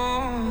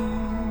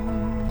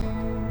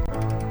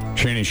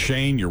Shane and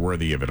Shane, you're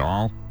worthy of it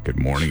all. Good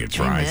morning. It's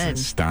Amen. Rise and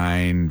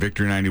Stein.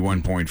 Victory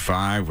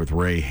 91.5 with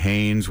Ray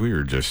Haynes. We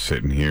were just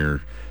sitting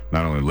here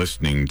not only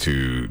listening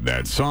to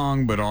that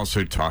song, but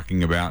also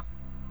talking about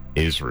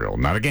Israel.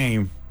 Not a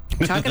game.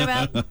 Talking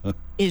about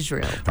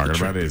Israel. Talking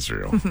about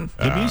Israel.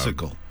 The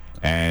musical.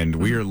 And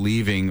we are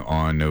leaving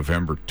on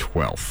November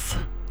 13th.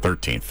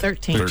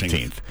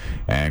 13th.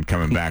 And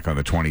coming back on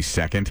the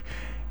 22nd.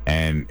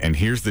 And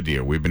here's the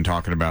deal. We've been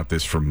talking about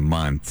this for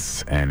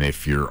months. And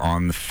if you're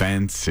on the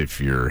fence,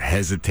 if you're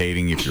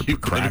hesitating, if you're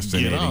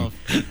procrastinating,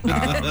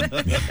 the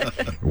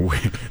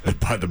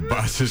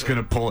bus is going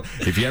to pull.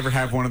 If you ever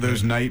have one of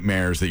those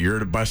nightmares that you're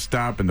at a bus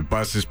stop and the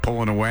bus is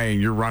pulling away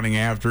and you're running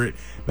after it,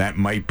 that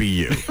might be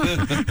you.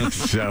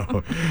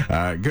 So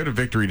go to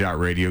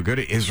victory.radio. Go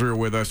to Israel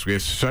with us. We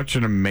have such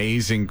an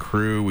amazing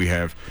crew. We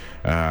have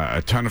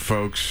a ton of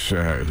folks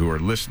who are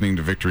listening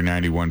to Victory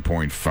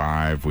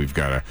 91.5. We've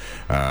got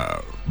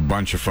a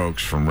bunch of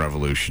folks from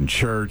Revolution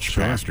Church,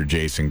 Sure. Pastor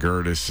Jason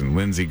Gertis and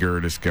Lindsay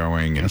Gertis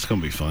going. And That's going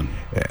to be fun.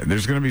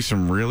 there's going to be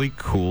some really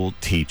cool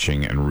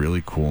teaching and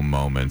really cool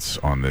moments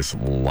on this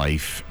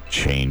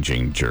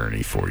life-changing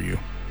journey for you.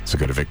 So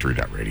go to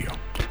victory.radio.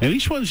 And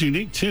each one's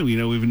unique, too. You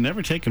know, we've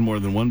never taken more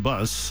than one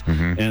bus.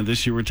 And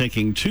this year we're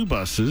taking two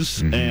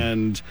buses.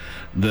 And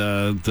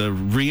the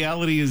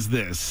reality is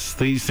this.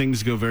 These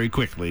things go very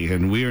quickly.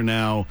 And we are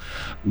now,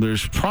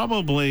 there's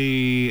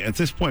probably, at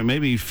this point,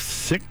 maybe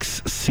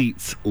 6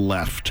 seats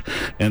left.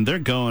 And they're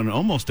going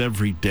almost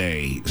every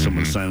day.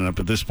 Someone's signing up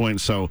at this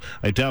point. So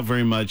I doubt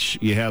very much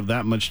you have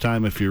that much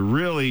time. If you're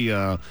really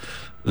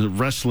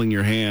wrestling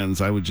your hands,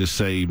 I would just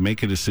say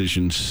make a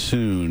decision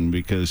soon,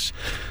 because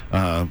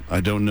I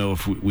don't know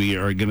if we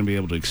are going to be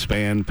able to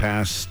expand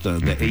past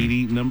the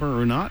 80 number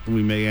or not.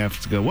 We may have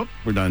to go, whoop,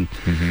 we're done.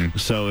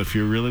 So if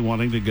you're really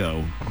wanting to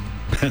go,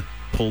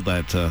 pull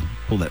that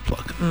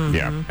plug.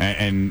 Yeah,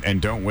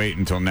 and don't wait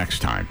until next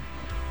time.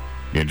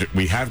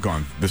 We have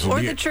gone. This will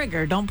Or be the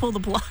trigger. Don't pull the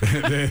plug.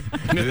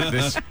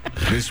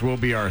 this will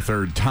be our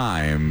third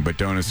time, but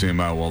don't assume,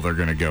 oh, well, they're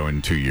going to go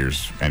in 2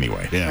 years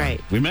anyway. Yeah, Right.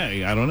 We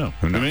may. I don't know.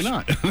 Who We may knows?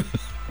 not.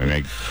 We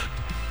may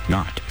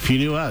not. If you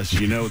knew us,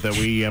 you know that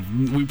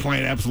we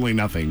plan absolutely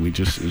nothing. It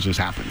just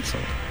happens. So.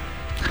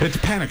 It's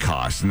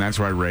Pentecost, and that's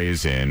why Ray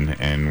is in,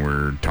 and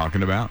we're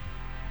talking about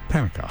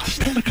Pentecost.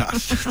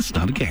 Pentecost. It's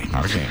not a game.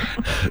 Not a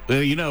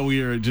game. You know,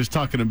 we were just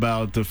talking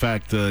about the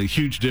fact,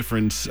 huge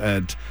difference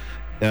at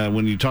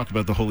when you talk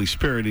about the Holy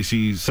Spirit is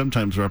he's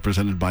sometimes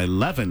represented by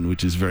leaven,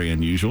 which is very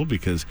unusual,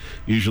 because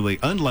usually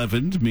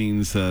unleavened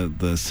means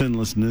the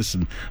sinlessness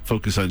and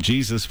focus on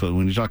Jesus. But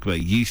when you talk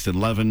about yeast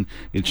and leaven,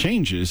 it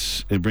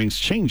changes. It brings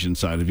change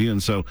inside of you.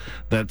 And so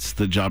that's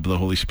the job of the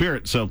Holy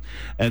Spirit. So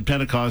at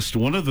Pentecost,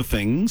 one of the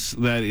things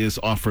that is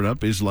offered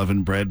up is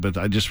leavened bread, but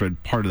I just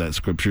read part of that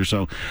scripture.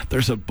 So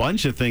there's a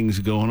bunch of things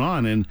going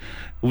on. And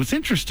what's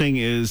interesting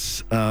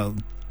is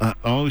I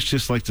always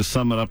just like to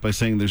sum it up by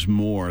saying there's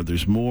more.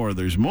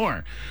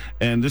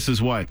 And this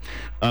is why.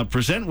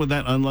 Present with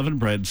that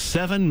unleavened bread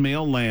 7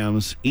 male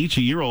lambs, each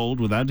a year old,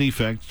 without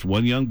defect,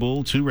 1 young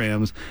bull, 2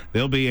 rams.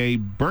 They'll be a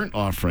burnt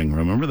offering.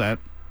 Remember that.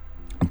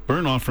 A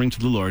burnt offering to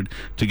the Lord,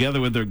 together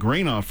with their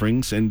grain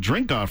offerings and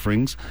drink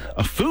offerings,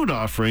 a food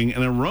offering,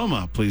 and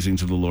aroma pleasing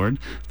to the Lord.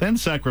 Then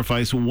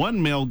sacrifice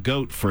 1 male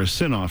goat for a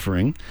sin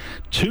offering,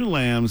 2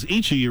 lambs,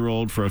 each a year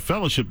old, for a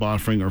fellowship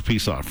offering or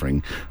peace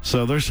offering.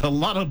 So there's a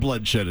lot of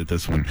bloodshed at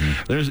this one.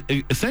 There's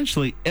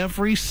essentially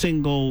every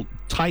single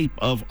type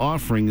of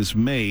offering is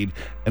made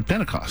at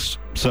Pentecost.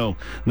 So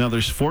now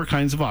there's 4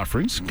 kinds of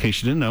offerings, in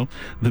case you didn't know.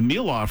 The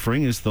meal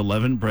offering is the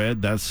leavened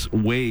bread that's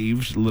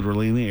waved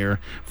literally in the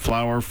air,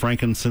 flour,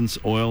 frankincense,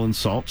 oil, and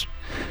salt.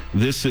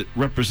 This, it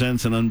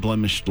represents an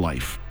unblemished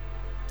life.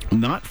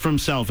 Not from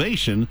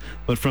salvation,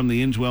 but from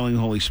the indwelling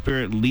Holy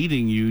Spirit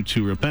leading you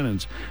to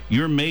repentance.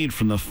 You're made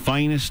from the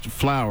finest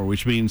flour,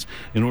 which means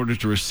in order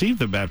to receive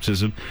the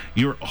baptism,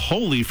 you're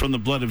holy from the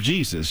blood of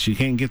Jesus. You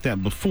can't get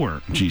that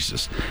before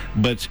Jesus.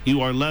 But you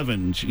are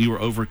leavened. You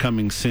are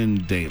overcoming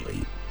sin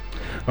daily.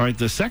 All right,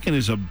 the second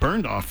is a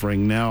burnt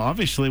offering. Now,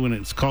 obviously, when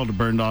it's called a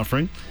burnt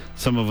offering,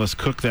 some of us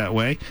cook that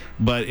way,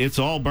 but it's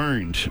all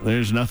burned.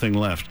 There's nothing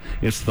left.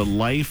 It's the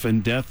life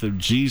and death of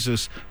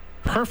Jesus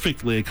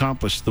perfectly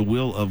accomplished the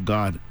will of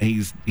God.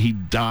 He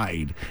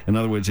died. In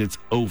other words, it's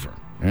over.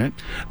 Right?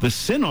 The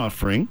sin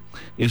offering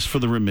is for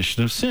the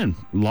remission of sin.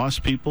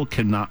 Lost people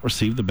cannot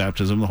receive the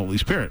baptism of the Holy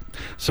Spirit.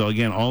 So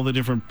again, all the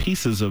different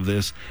pieces of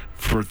this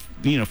for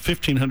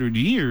 1,500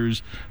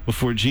 years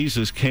before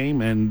Jesus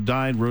came and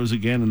died, rose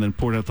again, and then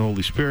poured out the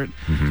Holy Spirit.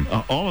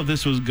 All of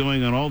this was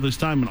going on all this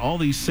time, and all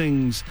these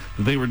things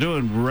that they were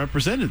doing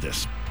represented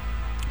this.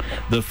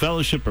 The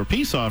fellowship or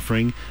peace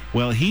offering,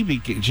 well,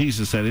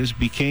 Jesus, that is,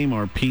 became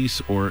our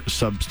peace or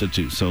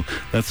substitute. So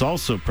that's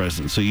also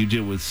present. So you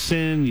deal with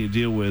sin, you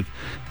deal with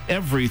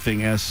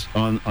everything as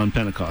on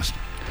Pentecost.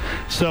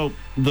 So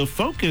the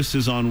focus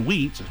is on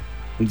wheat,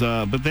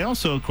 But they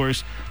also, of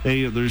course,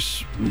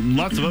 there's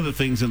lots of other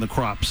things in the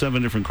crop,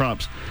 7 different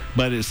crops.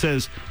 But it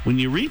says, when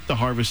you reap the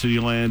harvest of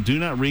your land, do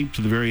not reap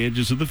to the very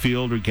edges of the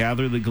field or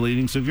gather the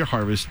gleanings of your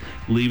harvest.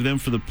 Leave them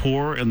for the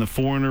poor and the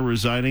foreigner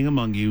residing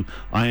among you.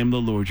 I am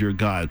the Lord your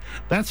God.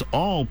 That's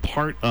all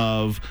part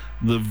of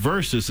the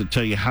verses that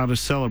tell you how to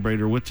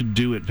celebrate or what to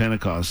do at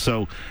Pentecost.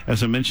 So,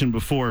 as I mentioned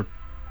before,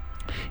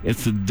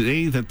 it's the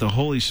day that the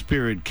Holy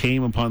Spirit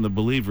came upon the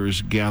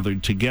believers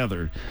gathered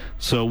together.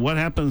 So what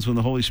happens when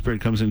the Holy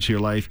Spirit comes into your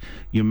life?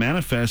 You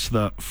manifest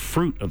the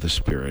fruit of the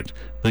Spirit,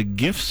 the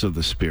gifts of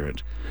the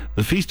Spirit.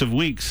 The Feast of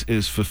Weeks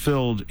is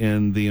fulfilled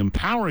in the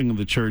empowering of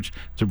the church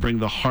to bring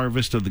the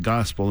harvest of the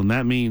gospel. And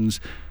that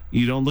means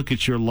you don't look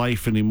at your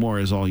life anymore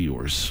as all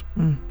yours.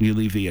 You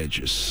leave the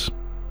edges.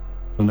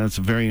 And that's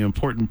a very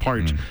important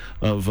part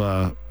of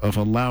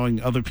allowing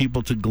other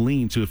people to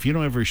glean to. If you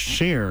don't ever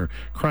share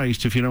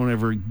Christ, if you don't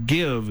ever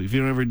give, if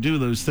you don't ever do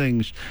those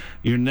things,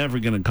 you're never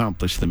going to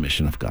accomplish the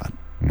mission of God.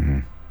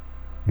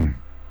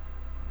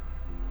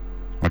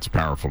 That's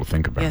powerful to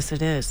think about. Yes,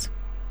 it is.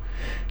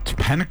 It's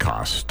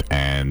Pentecost,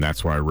 and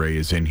that's why Ray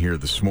is in here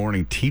this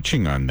morning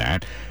teaching on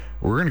that.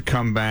 We're going to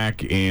come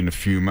back in a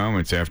few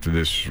moments after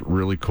this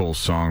really cool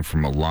song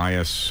from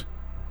Elias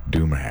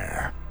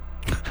Dummer.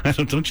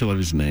 Don't you love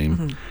his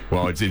name?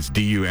 Well, it's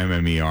Dummer,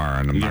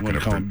 and I'm not going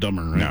to call him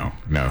Dumber, right?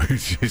 No,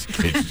 it's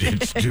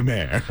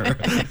Dummer.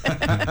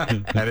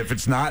 And if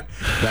it's not,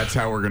 that's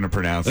how we're going to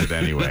pronounce it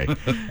anyway.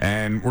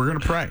 And we're going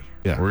to pray.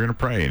 Yeah. We're going to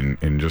pray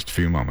in just a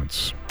few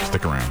moments.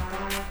 Stick around.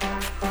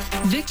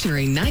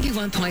 Victory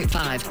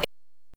 91.5.